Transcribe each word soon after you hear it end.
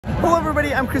Hello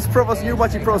everybody, I'm Chris Provost and you're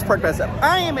watching Provost Park Best.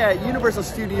 I am at Universal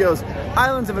Studios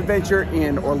Islands of Adventure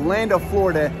in Orlando,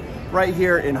 Florida, right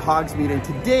here in Hogsmeade. And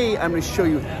today I'm going to show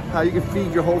you how you can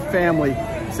feed your whole family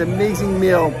this amazing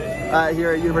meal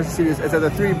here at Universal Studios. It's the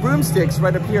 3 broomsticks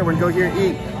right up here. We're going to go here and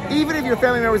eat. Even if your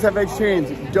family members have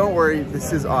vegetarians, don't worry,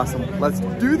 this is awesome. Let's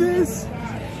do this.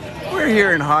 We're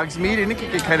here in Hogsmeade and it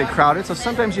can get kind of crowded, so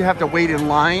sometimes you have to wait in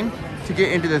line to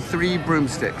get into the 3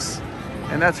 broomsticks.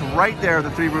 And that's right there, the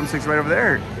 3 broomsticks right over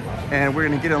there. And we're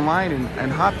gonna get in line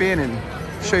and hop in and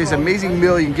show you this amazing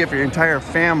meal you can get for your entire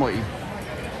family.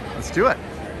 Let's do it.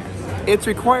 It's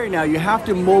required now, you have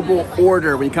to mobile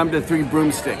order when you come to the 3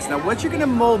 broomsticks. Now what you're gonna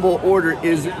mobile order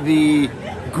is the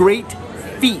Great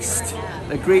Feast.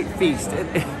 The Great Feast.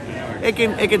 It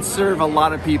can serve a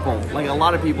lot of people, like a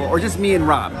lot of people, or just me and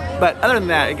Rob. But other than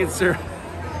that, it can serve.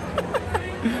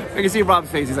 I can see Rob's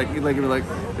face. He's like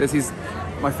this. He's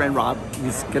my friend Rob.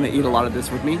 He's gonna eat a lot of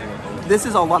this with me. This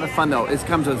is a lot of fun though. It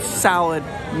comes with salad,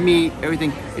 meat,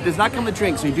 everything. It does not come with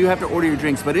drinks, so you do have to order your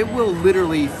drinks. But it will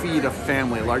literally feed a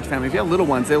family, a large family. If you have little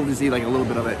ones, they'll just eat like a little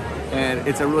bit of it, and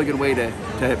it's a really good way to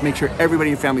make sure everybody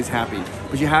in your family is happy.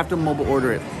 But you have to mobile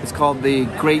order it. It's called the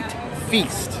Great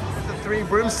Feast. 3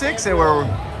 broomsticks and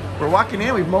we're walking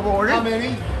in. We've mobile ordered. How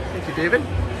many? Thank you, David.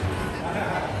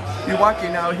 You walk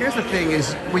in. Now here's the thing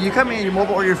is when you come in, you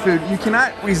mobile order your food, you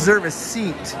cannot reserve a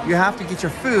seat. You have to get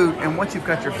your food, and once you've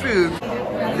got your food,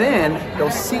 then they'll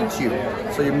seat you.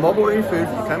 So you mobile order your food,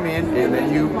 you come in, and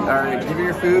then you are giving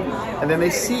your food, and then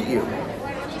they seat you.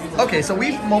 Okay, so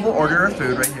we've mobile ordered our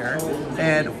food right here,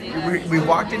 and we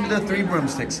walked into the 3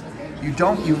 broomsticks. You're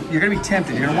gonna be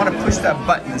tempted. You're gonna want to push that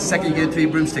button the second you get 3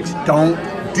 broomsticks. Don't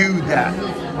do that.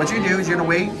 What you do is you're gonna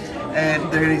wait,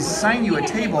 and they're gonna assign you a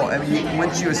table. And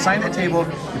once you assign that table,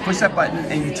 you push that button,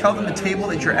 and you tell them the table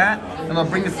that you're at, and they'll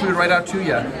bring the food right out to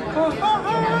you.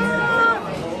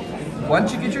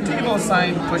 Once you get your table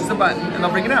assigned, push the button, and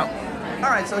they'll bring it out. All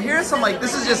right, so here's some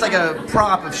this is just like a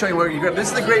prop of showing you what you grab. This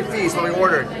is the Great Feast, what we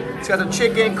ordered. It's got some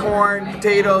chicken, corn,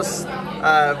 potatoes,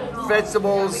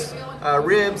 vegetables,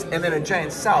 ribs, and then a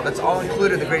giant salad. That's all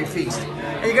included in the Great Feast.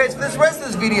 And you guys, for this rest of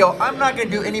this video, I'm not gonna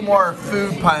do any more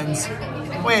food puns.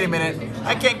 Wait a minute,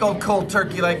 I can't go cold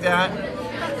turkey like that.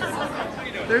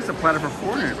 There's a platter for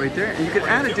 $4 right there, and you can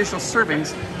add additional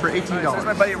servings for $18. There's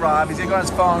my buddy Rob. He's gonna go on his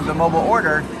phone, the mobile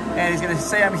order, and he's gonna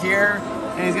say I'm here,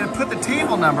 and he's gonna put the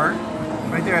table number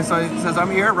right there. So it says I'm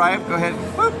here, right? Go ahead,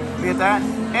 whoop, we get that.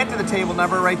 Enter the table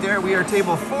number right there. We are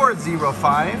table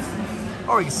 405,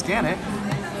 or we can scan it.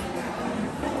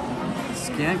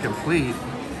 Scan complete.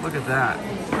 Look at that.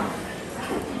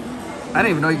 I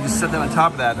didn't even know you could just set that on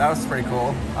top of that. That was pretty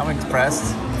cool. I'm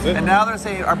impressed. And now they're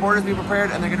saying our borders be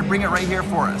prepared, and they're gonna bring it right here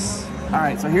for us. All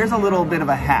right, so here's a little bit of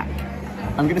a hack.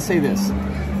 I'm gonna say this.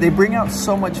 They bring out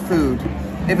so much food.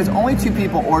 If it's only 2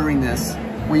 people ordering this,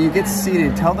 when you get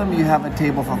seated, tell them you have a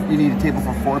table you need a table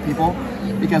for 4 people,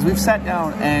 because we've sat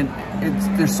down and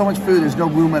there's so much food, there's no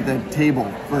room at the table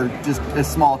for just a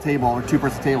small table or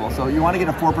 2-person table. So you wanna get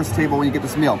a 4-person table when you get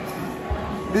this meal.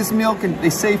 This meal they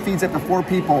say feeds up to 4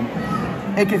 people.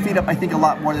 It can feed up, I think, a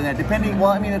lot more than that, depending,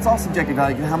 well, I mean, it's all subjective,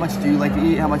 like how much do you like to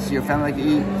eat, how much do your family like to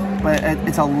eat, but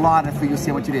it's a lot of food, you'll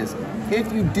see how much it is.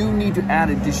 If you do need to add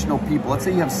additional people, let's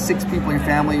say you have 6 people in your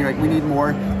family, you're like, we need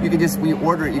more, you can just, when you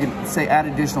order it, you can say add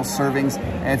additional servings,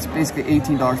 and it's basically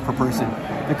 $18 per person.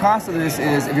 The cost of this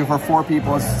is, if you're for 4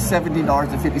 people, it's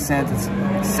 $17.50, it's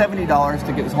 $70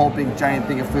 to get this whole big giant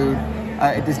thing of food.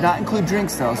 It does not include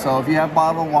drinks though, so if you have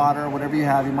bottled water, whatever you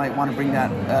have, you might want to bring that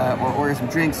or order some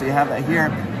drinks, so you have that here.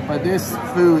 But this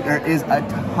food, there is a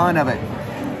ton of it.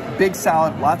 Big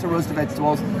salad, lots of roasted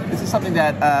vegetables. This is something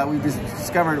that we've just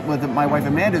discovered with my wife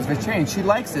Amanda's vegetarian. She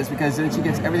likes this because then she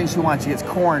gets everything she wants. She gets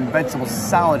corn, vegetables,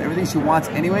 salad, everything she wants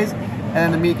anyways, and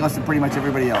then the meat goes to pretty much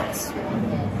everybody else.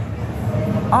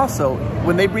 Also,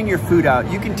 when they bring your food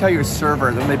out, you can tell your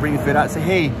server when they bring your food out, say,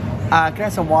 hey, can I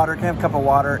have some water? Can I have a cup of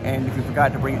water? And if you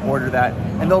forgot to order that,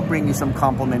 and they'll bring you some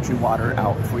complimentary water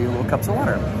out for you, little cups of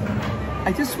water.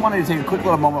 I just wanted to take a quick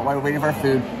little moment while we're waiting for our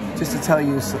food, just to tell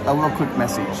you a little quick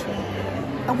message.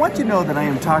 I want you to know that I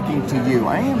am talking to you.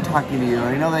 I am talking to you.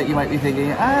 And I know that you might be thinking,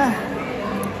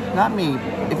 not me.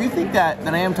 If you think that,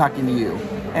 then I am talking to you.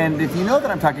 And if you know that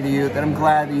I'm talking to you, then I'm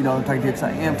glad that you know I'm talking to you, because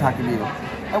I am talking to you.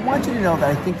 I want you to know that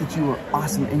I think that you are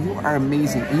awesome, and you are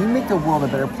amazing, and you make the world a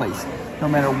better place. No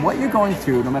matter what you're going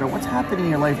through, no matter what's happening in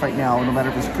your life right now, no matter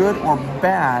if it's good or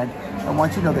bad, I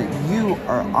want you to know that you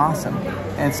are awesome.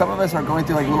 And some of us are going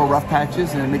through like little rough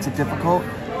patches and it makes it difficult.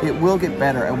 It will get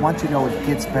better. I want you to know it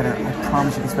gets better. I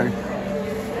promise you it gets better.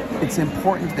 It's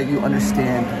important that you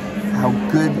understand how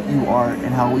good you are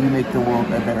and how you make the world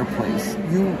a better place.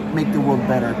 You make the world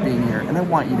better being here, and I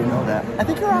want you to know that. I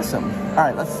think you're awesome. All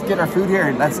right, let's get our food here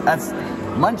and let's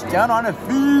munch down on a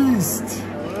feast.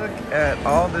 Look at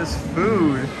all this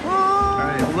food. All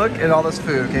right, look at all this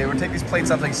food. Okay, we're gonna take these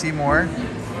plates up so you can see more.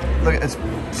 Look, it's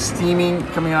steaming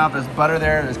coming off. There's butter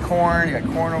there. There's corn. You got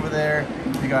corn over there.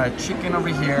 You got chicken over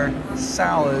here.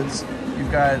 Salads.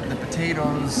 You've got the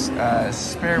potatoes,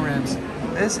 spare ribs.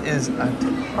 This is a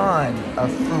ton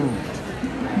of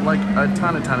food. Like a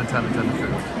ton of food.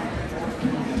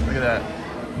 Look at that.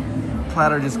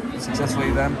 Platter just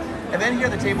successfully done. And then here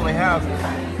at the table they have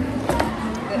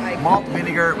malt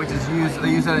vinegar, which is used,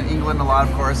 they use that in England a lot,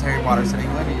 of course. Harry Potter's in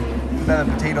England. You put that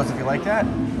on potatoes if you like that.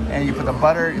 And you put the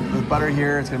butter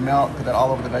here, it's gonna melt, put that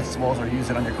all over the vegetables or use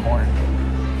it on your corn.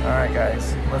 All right,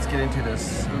 guys, let's get into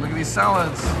this. Look at these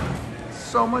salads.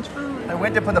 So much food. I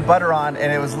went to put the butter on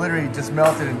and it was literally just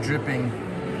melted and dripping.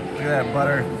 Look at that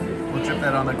butter. We'll drip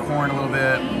that on the corn a little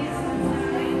bit.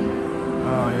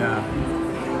 Oh yeah.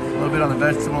 A little bit on the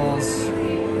vegetables.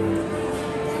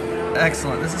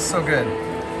 Excellent, this is so good.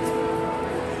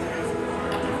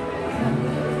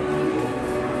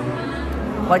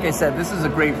 Like I said, this is a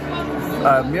great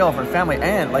meal for family,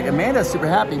 and like Amanda's super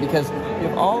happy because you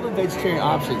have all the vegetarian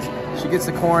options. She gets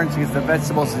the corn, she gets the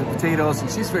vegetables, the potatoes,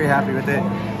 and she's very happy with it.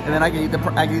 And then I can eat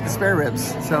the spare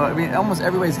ribs. So I mean, almost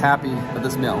everybody's happy with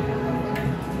this meal.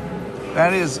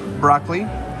 That is broccoli.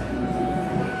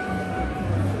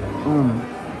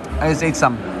 I just ate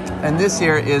some. And this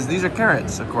here is, these are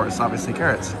carrots, of course, obviously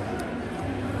carrots.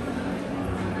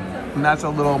 And that's a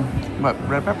little,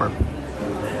 red pepper.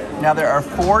 Now there are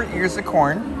 4 ears of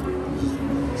corn.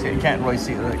 So you can't really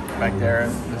see it back there.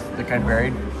 They're kind of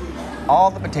buried. All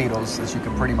the potatoes that you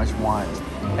can pretty much want.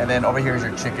 And then over here is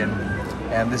your chicken.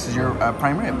 And this is your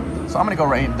prime rib. So I'm gonna go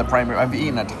right into the prime rib. I've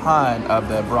eaten a ton of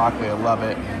the broccoli, I love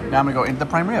it. Now I'm gonna go into the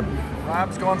prime rib.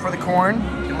 Rob's going for the corn.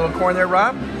 Get a little corn there,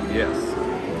 Rob? Yes.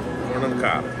 Corn on the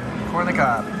cob. Corn on the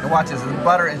cob. And watch this, the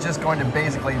butter is just going to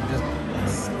basically just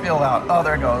spill out. Oh,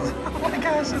 there it goes. Oh my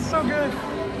gosh, it's so good.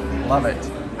 Love it.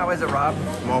 How is it, Rob?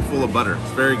 I'm all full of butter.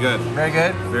 It's very good. Very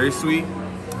good? Very sweet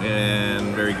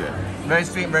and very good. Very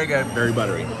sweet and very good. Very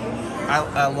buttery.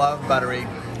 I love buttery.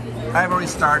 I've already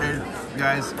started,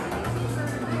 guys.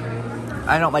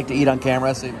 I don't like to eat on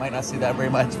camera, so you might not see that very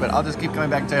much, but I'll just keep coming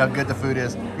back and tell you how good the food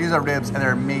is. These are ribs, and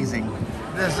they're amazing.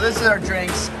 This is our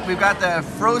drinks. We've got the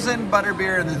frozen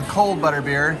butterbeer and the cold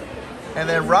butterbeer. And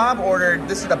then Rob ordered,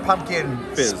 this is the pumpkin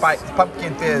fizz.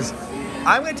 Pumpkin fizz.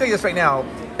 I'm gonna tell you this right now.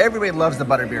 Everybody loves the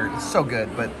butterbeer. It's so good,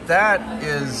 but that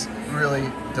is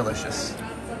really delicious.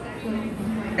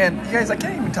 And you guys, I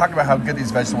can't even talk about how good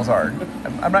these vegetables are.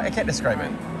 I can't describe it.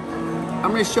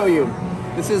 I'm gonna show you.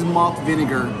 This is malt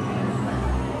vinegar.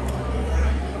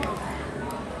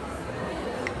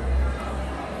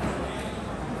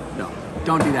 No,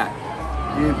 don't do that.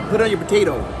 You put it on your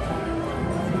potato.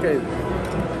 Okay.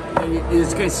 And you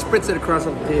just kind of spritz it across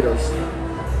all the potatoes.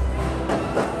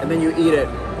 And then you eat it.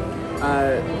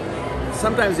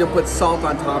 Sometimes you'll put salt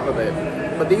on top of it,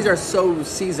 but these are so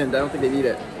seasoned, I don't think they need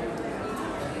it.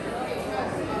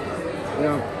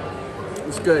 Yeah,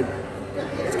 it's good.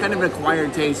 It's kind of an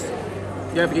acquired taste.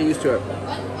 You have to get used to it.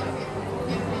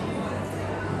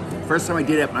 First time I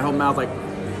did it, my whole mouth like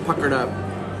puckered up.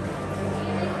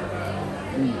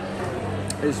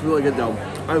 It's really good though.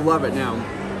 I love it now.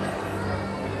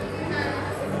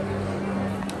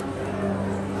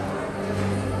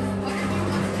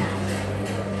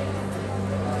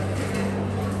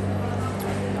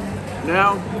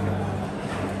 Now,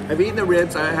 I've eaten the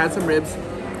ribs. I had some ribs.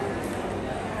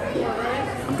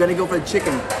 I'm gonna go for the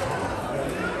chicken.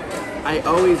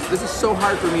 This is so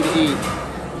hard for me to eat.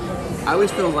 I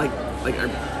always feel like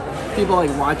people like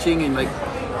watching and like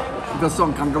I feel so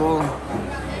uncomfortable.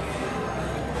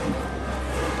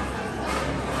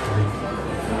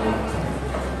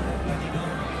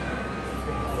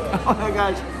 Oh my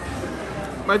gosh,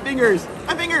 my fingers.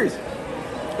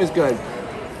 It's good.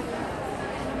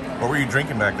 What were you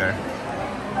drinking back there?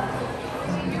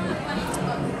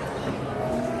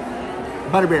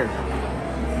 Butterbeer.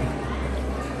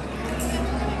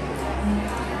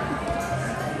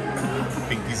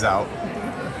 Pinky's out.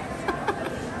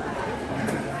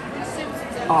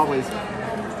 Always.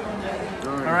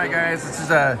 All right, guys, this is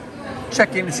a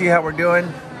check-in to see how we're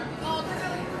doing.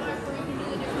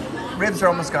 Ribs are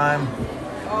almost gone.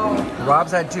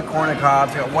 Rob's had 2 corn on the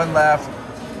cobs. We got 1 left.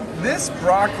 This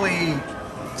broccoli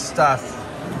stuff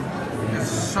is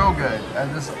so good.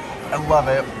 I love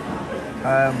it.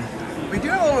 We do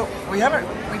have a little,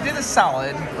 we did a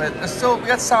salad, but we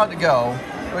got salad to go,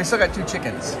 but we still got 2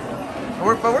 chickens.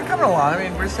 But we're coming along. I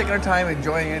mean, we're just taking our time,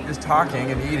 enjoying it, just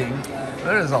talking and eating.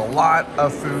 There's a lot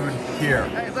of food here.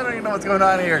 I don't even know what's going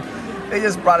on here. They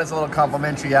just brought us a little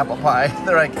complimentary apple pie.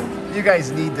 They're like, you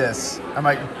guys need this. I'm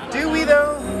like, do we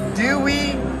though? Do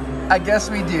we? I guess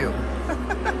we do.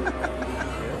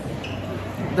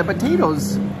 The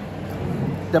potatoes,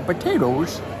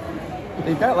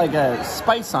 they've got like a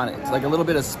spice on it. It's like a little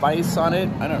bit of spice on it.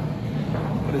 I don't,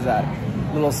 what is that?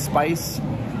 Little spice.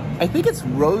 I think it's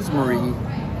rosemary.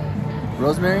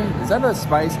 Rosemary? Is that a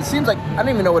spice? It seems like, I don't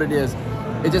even know what it is.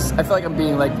 It just, I feel like I'm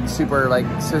being like super like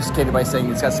sophisticated by saying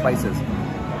it's got spices.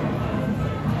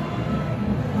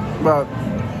 Well,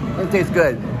 it tastes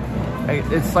good.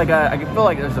 It's like I can feel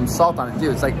like there's some salt on it too.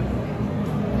 It's like,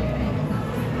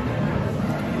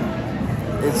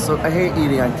 it's so, I hate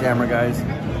eating on camera, guys.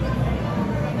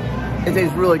 It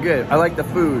tastes really good. I like the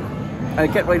food. I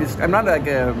can't really, I'm not like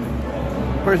a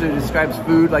person who describes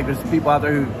food. Like there's people out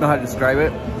there who know how to describe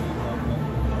it.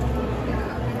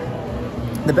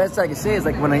 The best I can say is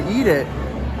like when I eat it,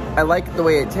 I like the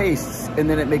way it tastes and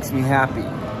then it makes me happy.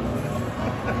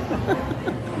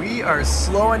 We are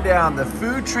slowing down the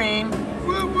food train.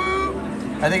 Woo woo.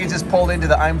 I think it just pulled into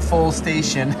the I'm full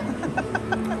station.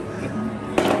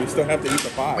 We still have to eat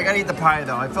the pie. We gotta eat the pie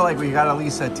though. I feel like we gotta at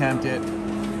least attempt it.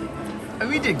 And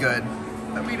we did good.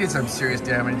 We did some serious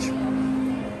damage.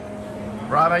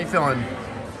 Rob, how you feeling?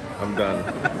 I'm done.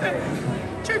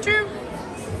 Choo choo.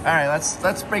 All right,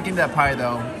 let's break into that pie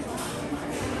though.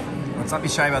 Let's not be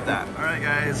shy about that. All right,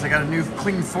 guys, I got a new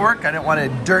clean fork. I didn't want to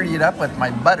dirty it up with my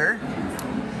butter.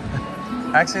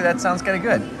 Actually, that sounds kind of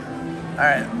good. All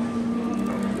right,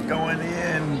 going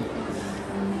in.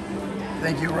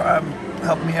 Thank you, Rob.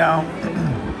 Help me out.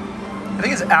 I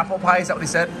think it's apple pie. Is that what he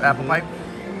said? Apple pie.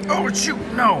 Oh shoot!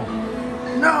 No,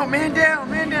 no, man down,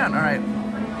 man down. All right,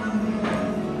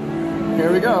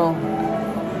 here we go.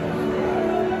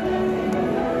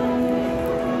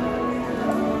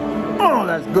 Oh,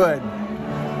 that's good.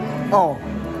 Oh,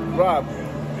 Rob,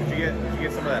 did you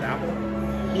get some of that apple?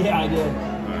 yeah, I did.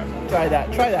 Right. Try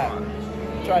that. Try that.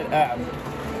 Try that.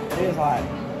 It is hot.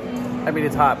 I mean,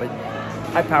 it's hot, but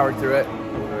I powered through it.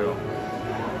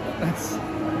 That's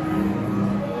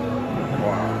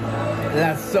Wow.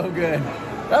 That's so good.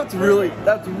 That's really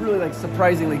like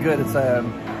surprisingly good. It's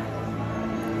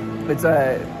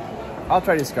I'll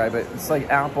try to describe it. It's like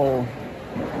apple,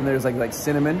 and there's like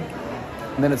cinnamon,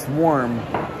 and then it's warm,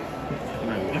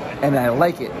 and I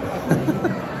like it.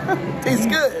 Tastes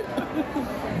good.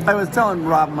 I was telling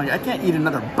Rob, I'm like, I can't eat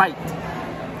another bite.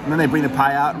 And then they bring the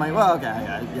pie out. I'm like, well, okay,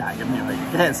 yeah, give me like,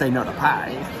 I can't say no to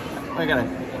pie. I gotta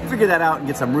figure that out and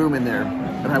get some room in there.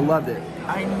 And I loved it.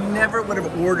 I never would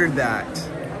have ordered that.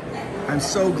 I'm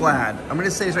so glad. I'm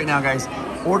gonna say this right now, guys.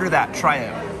 Order that, try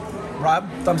it. Rob,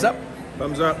 thumbs up?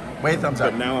 Thumbs up. Wait, thumbs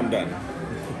up. But now I'm done.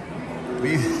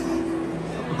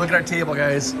 Look at our table,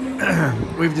 guys.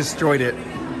 We've destroyed it.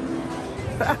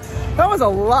 That was a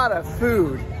lot of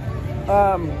food.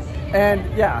 And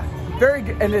yeah, very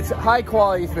good, and it's high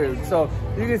quality food. So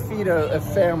you can feed a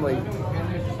family.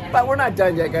 But we're not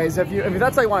done yet, guys. If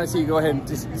that's what you want to see, go ahead and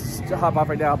just hop off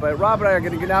right now. But Rob and I are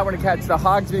going to now we're going to catch the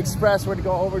Hogsby Express. We're going to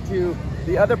go over to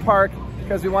the other park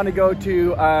because we want to go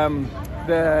to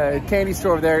the candy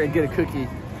store over there and get a cookie.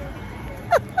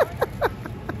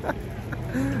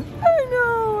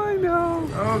 I know.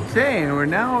 Okay, and we're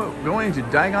now going to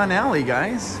Diagon Alley,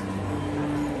 guys.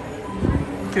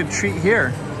 Good treat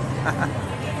here.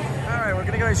 All right, we're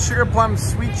going to go to Sugar Plum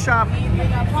Sweet Shop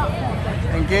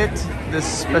and get this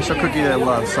special cookie that I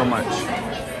love so much.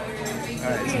 All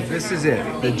right, so this is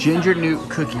it. The ginger newt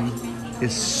cookie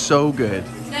is so good.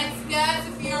 Next, guys,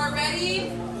 if you are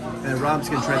ready. And Rob's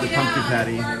gonna try the pumpkin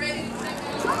patty.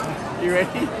 You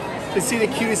ready to see the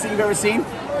cutest thing you've ever seen?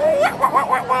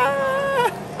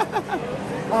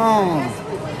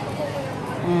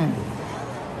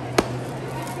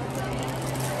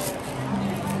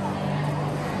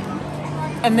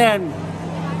 And then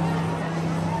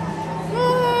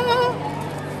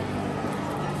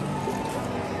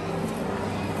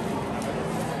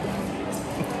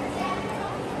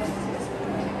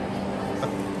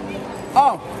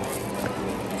oh,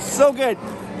 so good.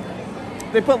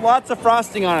 They put lots of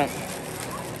frosting on it.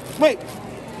 Wait,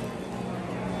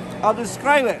 I'll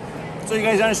describe it so you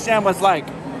guys understand what it's like.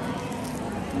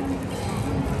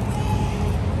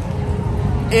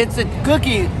 It's a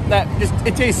cookie that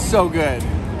it tastes so good.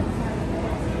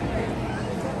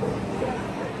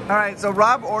 All right, so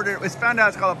Rob ordered, it's found out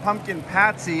it's called a pumpkin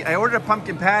patsy. I ordered a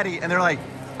pumpkin patty and they're like,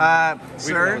 sir,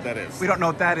 we don't know what that is. We don't know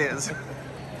what that is. All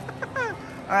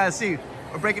right, let's see.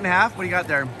 We're breaking in half. What do you got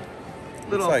there?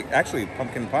 Little, it's like actually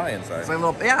pumpkin pie inside. it's like a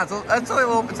little, yeah,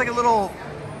 it's like a little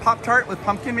Pop-Tart with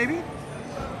pumpkin, maybe?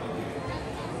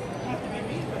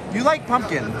 You like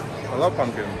pumpkin. I love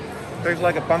pumpkin. Tastes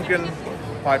like a pumpkin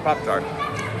pie Pop-Tart.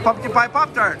 Pumpkin pie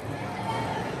Pop-Tart.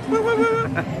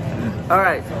 All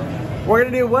right, we're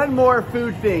gonna do one more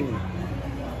food thing.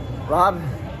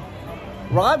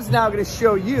 Rob's now gonna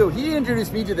show you, he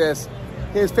introduced me to this,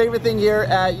 his favorite thing here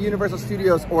at Universal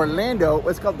Studios Orlando.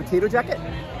 What's called Potato Jacket?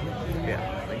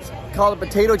 Yeah, I think so. Called a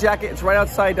Potato Jacket. It's right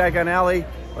outside Diagon Alley.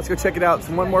 Let's go check it out. It's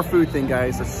one more food thing,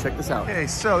 guys. Let's check this out. Okay,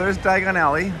 so there's Diagon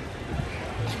Alley.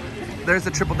 There's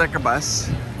the triple-decker bus.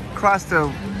 Across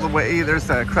the way, there's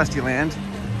the Krusty Land.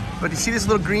 But you see this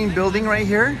little green building right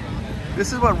here?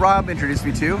 This is what Rob introduced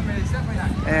me to.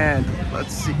 And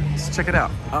let's see, let's check it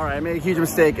out. All right, I made a huge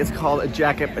mistake. It's called a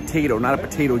jacket potato, not a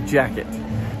potato jacket.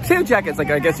 Potato jacket's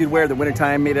like I guess you'd wear in the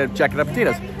wintertime, made a jacket of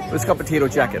potatoes. But it's called potato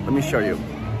jacket. Let me show you.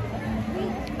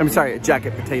 I'm sorry, a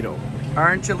jacket potato.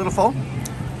 Aren't you a little full?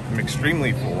 I'm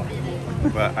extremely full,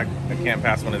 but I can't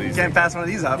pass one of these. Can't pass one of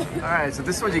these up. All right, so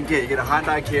this is what you get. You get a hot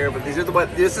dog here, but this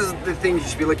is the things you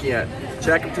should be looking at.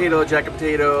 Jacket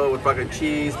potato with fucking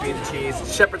cheese, beans and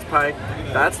cheese, shepherd's pie.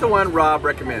 That's the one Rob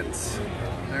recommends.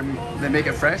 They make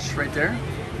it fresh right there.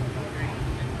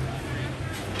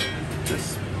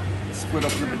 Just split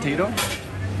open the potato,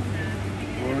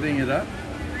 loading it up.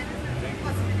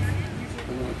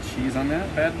 A little cheese on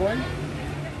that bad boy.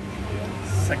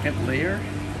 Second layer.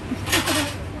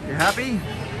 You happy?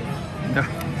 No.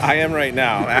 I am right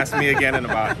now. Ask me again in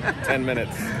about 10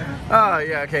 minutes. Oh,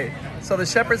 yeah, okay. So the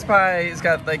shepherd's pie has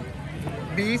got like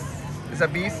beef. Is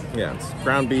that beef? Yeah, it's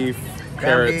ground beef,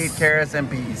 Carrots, and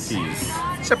peas. cheese.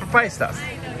 Shepherd pie stuff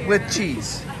with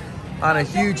cheese on a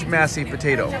huge, massive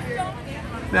potato.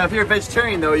 Now, if you're a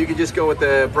vegetarian, though, you could just go with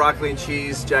the broccoli and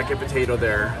cheese jacket potato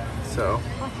there. So,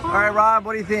 all right, Rob,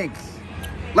 what do you think?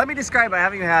 Let me describe it. I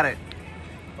haven't even had it.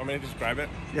 Want me to describe it?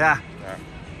 Yeah.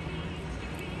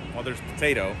 Well, there's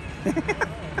potato.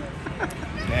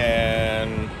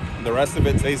 And the rest of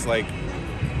it tastes like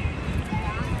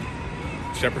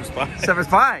shepherd's pie. Shepherd's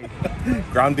pie.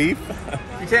 Ground beef.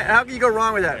 You can't. How can you go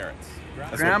wrong with that? Carrots.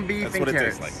 Ground beef and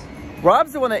carrots. That's what it tastes like.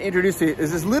 Rob's the one that introduced it.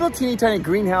 Is this little teeny tiny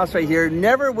greenhouse right here.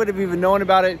 Never would have even known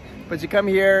about it. But you come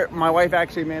here. My wife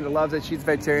actually, Amanda, loves it. She's a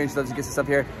vegetarian. She loves to get some stuff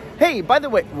here. Hey, by the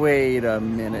way, wait a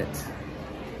minute.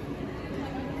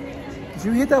 Did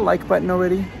you hit that like button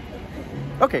already?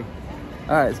 Okay.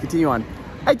 All right, let's continue on.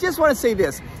 I just want to say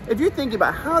this. If you're thinking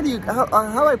about how do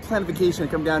I plan a vacation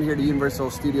to come down here to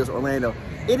Universal Studios Orlando,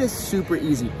 it is super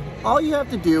easy. All you have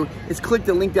to do is click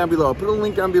the link down below. Put a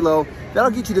link down below.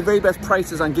 That'll get you the very best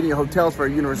prices on getting your hotels for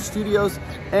Universal Studios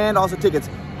and also tickets.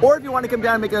 Or if you want to come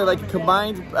down and make a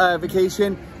combined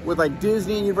vacation with like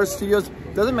Disney and Universal Studios,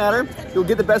 doesn't matter. You'll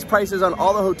get the best prices on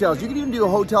all the hotels. You can even do a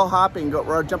hotel hopping,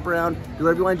 go jump around, do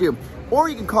whatever you want to do. Or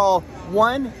you can call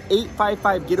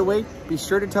 1-855-GETAWAY. Be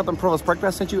sure to tell them Provost Park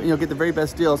Pass sent you and you'll get the very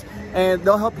best deals. And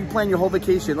they'll help you plan your whole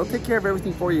vacation. They'll take care of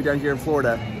everything for you down here in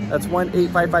Florida. That's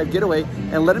 1-855-GETAWAY.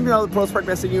 And let them know the Provost Park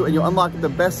Pass sent you and you'll unlock the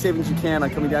best savings you can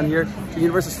on coming down here to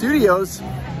Universal Studios,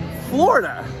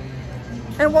 Florida,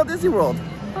 and Walt Disney World.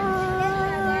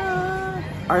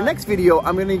 Our next video,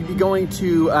 I'm going to be going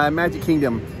to Magic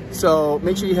Kingdom. So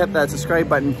make sure you hit that subscribe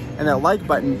button and that like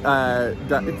button.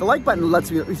 If the like button lets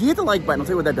me, if you hit the like button, I'll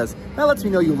tell you what that does. That lets me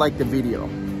know you like the video.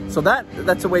 So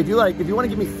that's a way. If you want to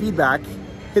give me feedback,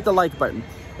 hit the like button.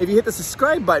 If you hit the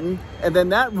subscribe button, and then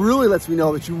that really lets me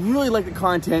know that you really like the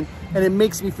content, and it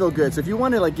makes me feel good. So if you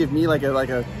want to give me like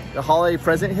a holiday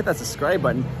present, hit that subscribe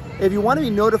button. If you want to be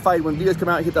notified when videos come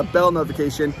out, hit the bell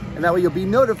notification, and that way you'll be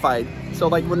notified. So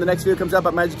when the next video comes out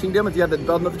about Magic Kingdom, if you have the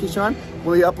bell notification on,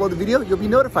 when we upload the video, you'll be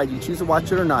notified. You choose to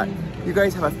watch it or not. You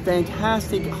guys have a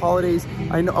fantastic holidays.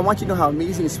 I want you to know how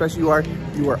amazing and special you are.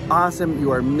 You are awesome.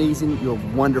 You are amazing. You are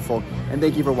wonderful. And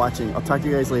thank you for watching. I'll talk to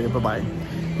you guys later. Bye-bye.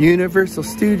 Universal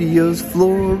Studios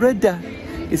Florida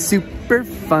is super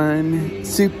fun,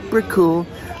 super cool.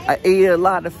 I ate a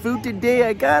lot of food today.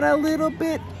 I got a little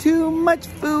bit too much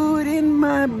food in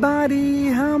my body.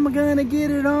 How am I gonna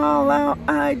get it all out?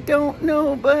 I don't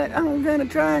know, but I'm gonna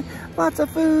try. Lots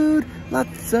of food,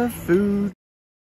 lots of food.